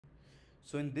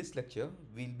So in this lecture,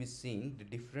 we'll be seeing the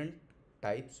different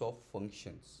types of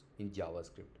functions in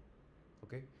JavaScript.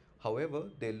 Okay. However,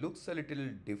 they looks a little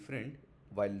different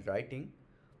while writing,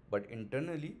 but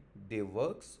internally they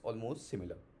works almost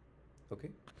similar. Okay.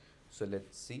 So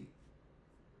let's see.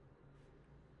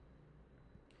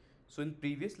 So in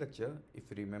previous lecture, if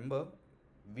you remember,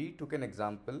 we took an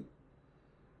example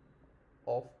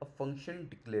of a function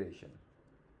declaration.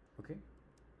 Okay.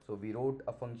 So we wrote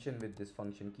a function with this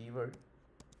function keyword,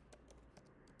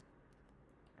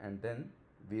 and then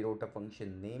we wrote a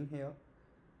function name here,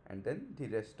 and then the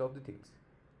rest of the things.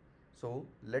 So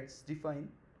let's define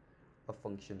a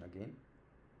function again.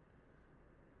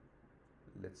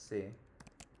 Let's say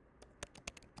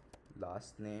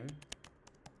last name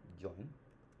join,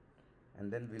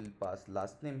 and then we'll pass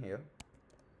last name here.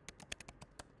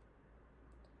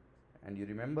 And you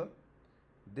remember,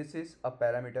 this is a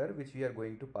parameter which we are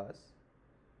going to pass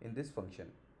in this function.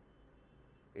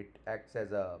 It acts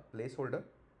as a placeholder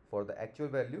for the actual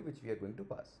value which we are going to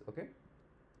pass. Okay.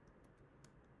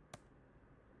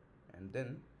 And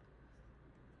then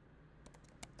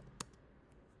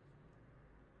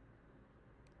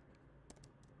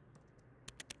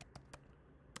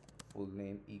full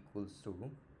name equals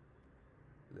to,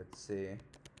 let's say,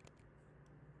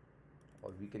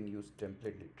 or we can use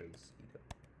template literals either,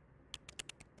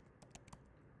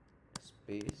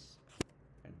 space,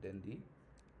 and then the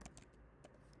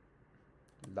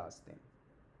last name,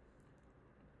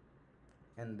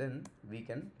 and then we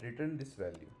can return this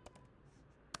value.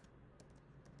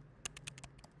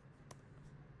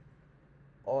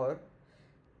 Or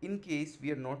in case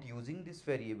we are not using this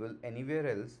variable anywhere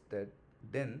else, that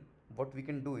then what we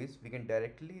can do is we can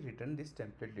directly return this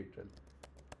template literal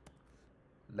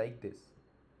like this.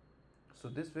 So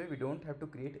this way we don't have to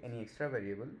create any extra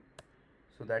variable,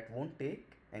 so that won't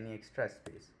take any extra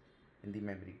space in the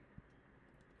memory.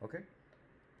 Okay.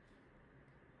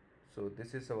 So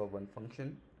this is our one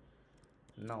function.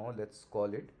 Now let's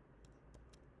call it.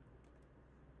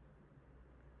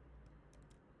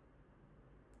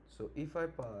 So if I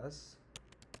pass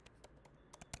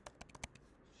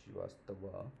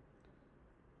Srivastava,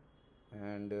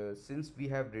 and since we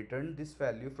have returned this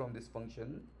value from this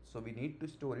function, so we need to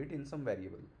store it in some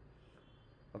variable.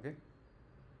 Okay.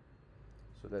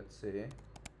 So let's say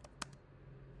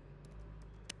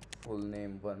full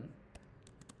name 1,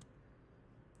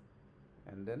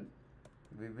 and then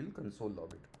we will console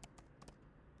log it.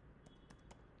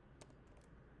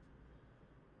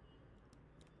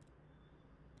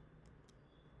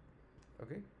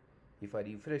 Okay. If I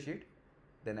refresh it,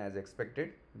 then as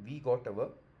expected we got our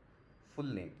full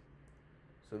name.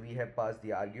 So we have passed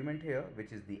the argument here,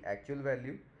 which is the actual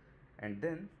value, and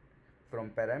then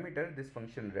from parameter this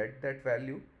function read that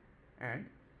value, and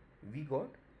we got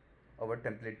our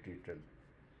template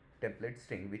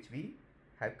string which we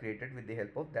have created with the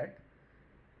help of that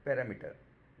parameter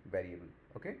variable.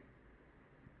 Okay.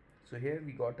 So here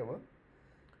we got our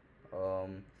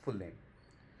full name.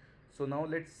 So now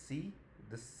let's see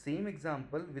the same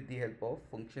example with the help of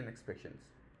function expressions.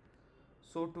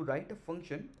 So to write a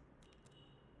function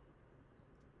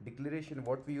declaration,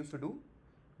 what we used to do,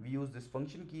 we use this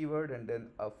function keyword and then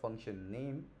a function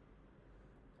name,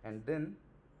 and then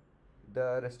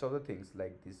the rest of the things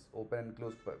like this open and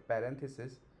close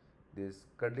parenthesis, this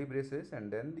curly braces,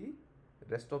 and then the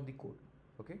rest of the code.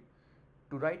 Okay.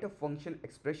 To write a function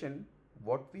expression,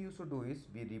 what we used to do is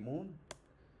we remove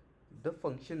the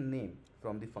function name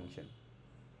from the function.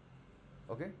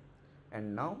 Okay.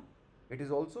 And now it is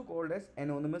also called as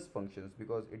anonymous functions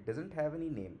because it doesn't have any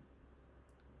name.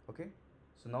 Okay.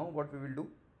 So now what we will do,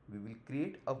 we will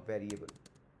create a variable.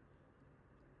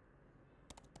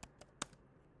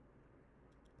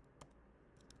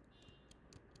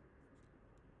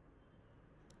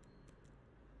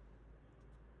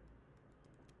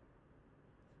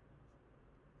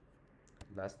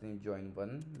 Last name join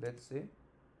 1, let's say.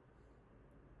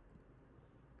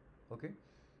 Okay.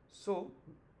 So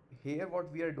here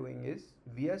what we are doing is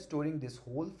we are storing this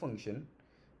whole function,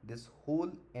 this whole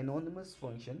anonymous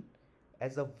function,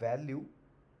 as a value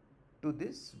to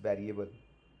this variable.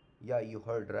 Yeah, you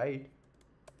heard right.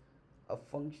 A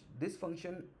function, this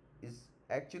function is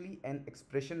actually an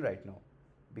expression right now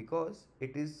because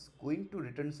it is going to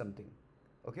return something.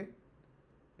 Okay.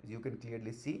 As you can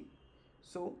clearly see.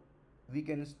 So we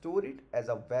can store it as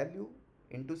a value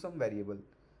into some variable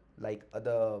like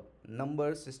other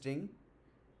numbers string.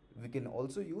 We can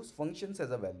also use functions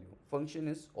as a value. Function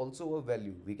is also a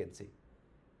value, we can say.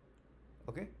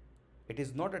 Okay. It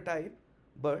is not a type,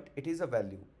 but it is a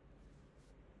value.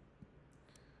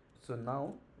 So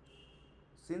now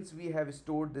since we have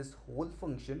stored this whole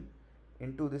function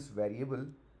into this variable.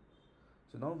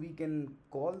 So now we can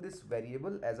call this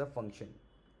variable as a function,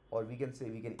 or we can say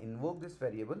we can invoke this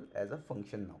variable as a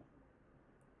function now.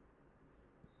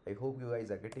 I hope you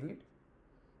guys are getting it.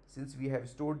 Since we have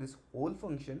stored this whole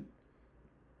function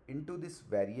into this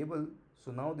variable,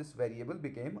 so now this variable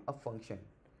became a function.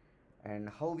 And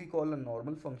how we call a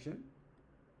normal function?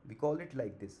 We call it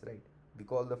like this, right? We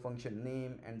call the function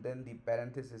name and then the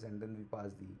parenthesis, and then we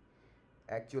pass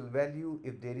the actual value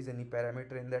if there is any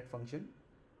parameter in that function.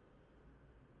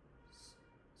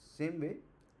 Same way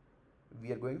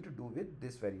we are going to do with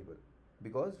this variable,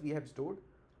 because we have stored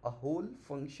a whole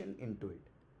function into it.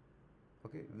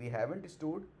 Okay, we haven't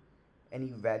stored any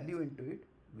value into it,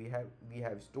 we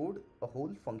have stored a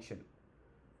whole function.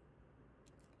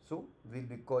 So we'll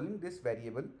be calling this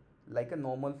variable like a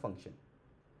normal function.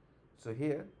 So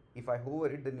here if I hover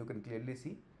it, then you can clearly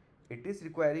see it is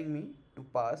requiring me to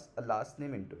pass a last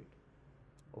name into it.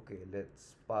 Okay,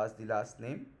 let's pass the last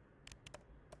name.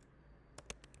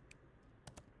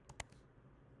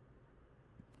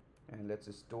 And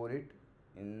let's store it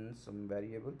in some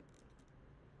variable,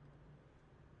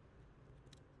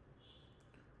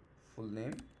 full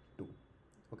name 2.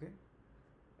 Okay,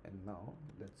 and now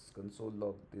let's console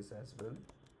log this as well.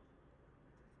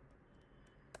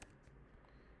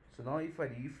 So now if I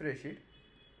refresh it,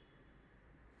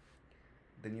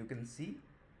 then you can see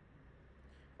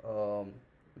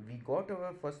we got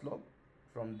our first log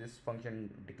from this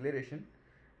function declaration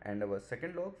and our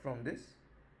second log from this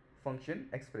function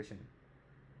expression.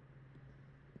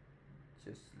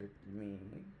 Just let me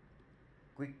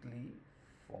quickly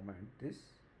format this.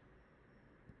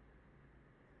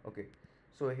 Okay,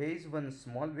 so here is one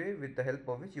small way with the help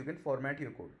of which you can format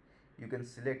your code. You can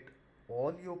select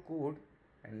all your code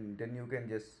and then you can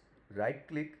just right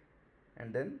click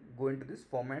and then go into this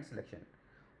format selection,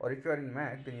 or if you are in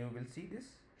Mac, then you will see this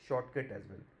shortcut as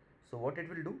well. So what it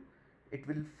will do, it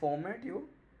will format your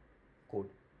code,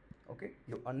 okay,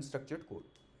 your unstructured code.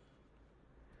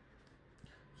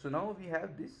 So now we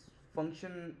have this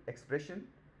function expression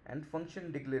and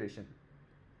function declaration.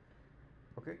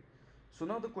 Okay, so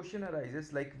now the question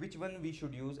arises like which one we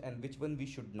should use and which one we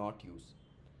should not use.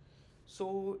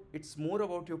 So it's more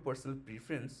about your personal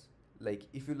preference. Like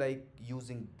if you like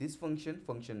using this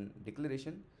function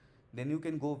declaration, then you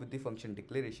can go with the function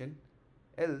declaration,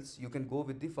 else you can go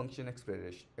with the function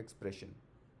expression.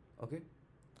 Okay,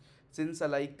 since I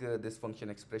like this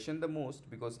function expression the most,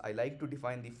 because I like to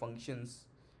define the functions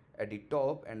at the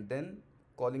top and then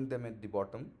calling them at the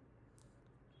bottom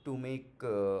to make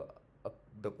the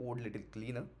code little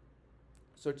cleaner.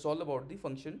 So it's all about the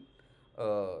function,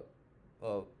 uh,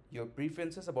 your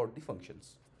preferences about the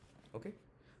functions. Okay,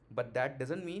 but that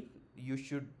doesn't mean you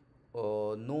should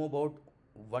know about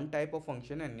one type of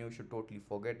function and you should totally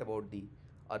forget about the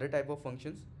other type of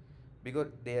functions, because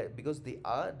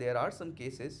there are some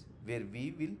cases where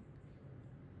we will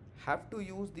have to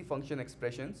use the function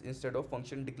expressions instead of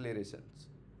function declarations.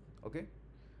 Okay,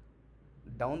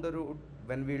 down the road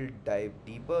when we'll dive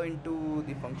deeper into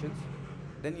the functions,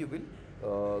 then you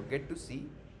will get to see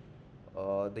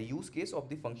the use case of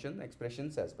the function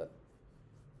expressions as well.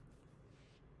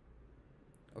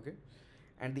 Okay,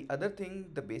 and the other thing,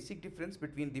 the basic difference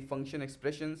between the function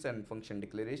expressions and function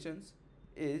declarations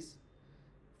is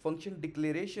function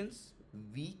declarations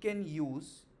we can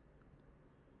use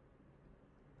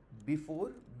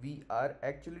before we are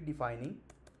actually defining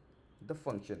the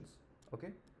functions. Okay,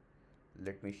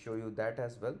 let me show you that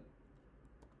as well.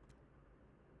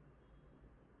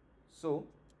 So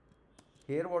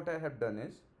here what I have done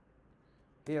is,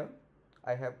 here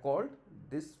I have called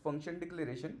this function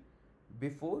declaration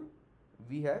before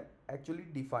we have actually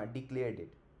declared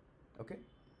it. Okay,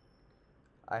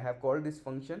 I have called this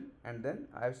function and then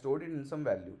I have stored it in some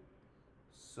value.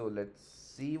 So let's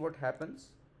see what happens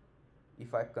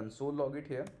if I console log it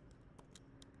here.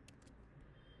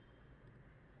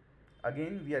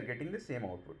 Again we are getting the same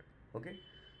output. Okay,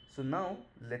 so now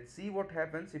let's see what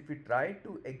happens if we try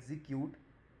to execute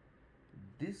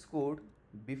this code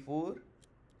before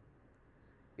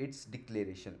its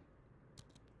declaration.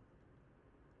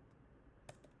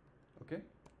 Okay,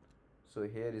 so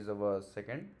here is our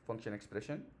second function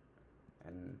expression,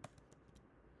 and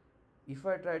if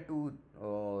I try to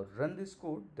run this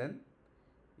code, then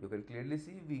you can clearly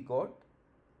see we got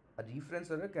a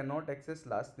reference error, cannot access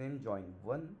last name join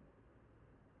 1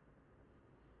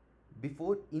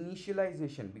 before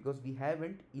initialization, because we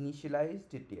haven't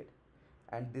initialized it yet.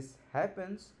 And this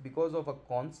happens because of a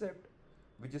concept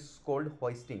which is called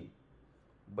hoisting,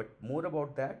 but more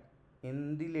about that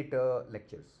in the later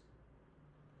lectures.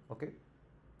 Okay,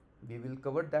 we will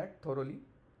cover that thoroughly,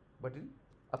 but in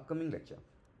upcoming lecture.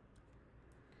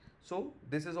 So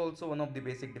this is also one of the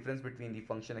basic difference between the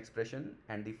function expression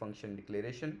and the function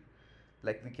declaration.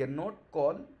 Like, we cannot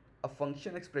call a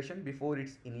function expression before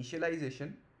its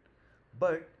initialization,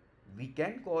 but we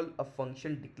can call a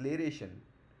function declaration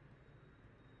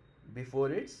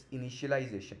before its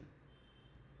initialization.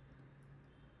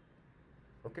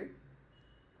 Okay,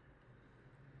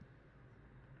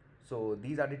 so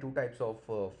these are the two types of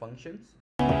functions.